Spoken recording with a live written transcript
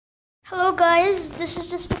Hello guys, this is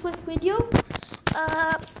just a quick video.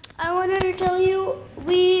 I wanted to tell you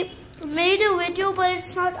we made a video but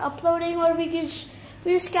it's not uploading, or we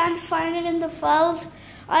just can't find it in the files.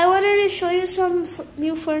 I wanted to show you some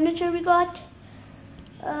new furniture we got.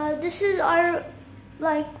 This is our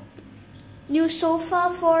new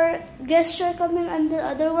sofa for guests are coming, and the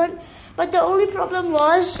other one. But the only problem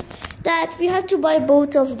was that we had to buy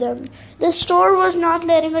both of them. The store was not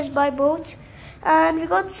letting us buy both. And we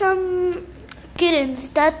got some kittens.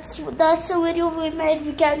 That's a video we made.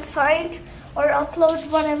 We can't find or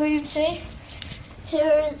upload, whatever you say.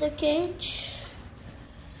 Here is the cage.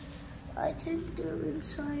 I think they're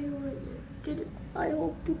inside over there. I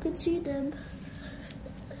hope you can see them.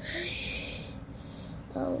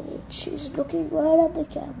 Oh, she's looking right at the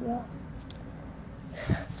camera.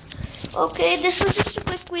 Okay, this was just a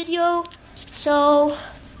quick video. So,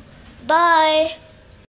 bye.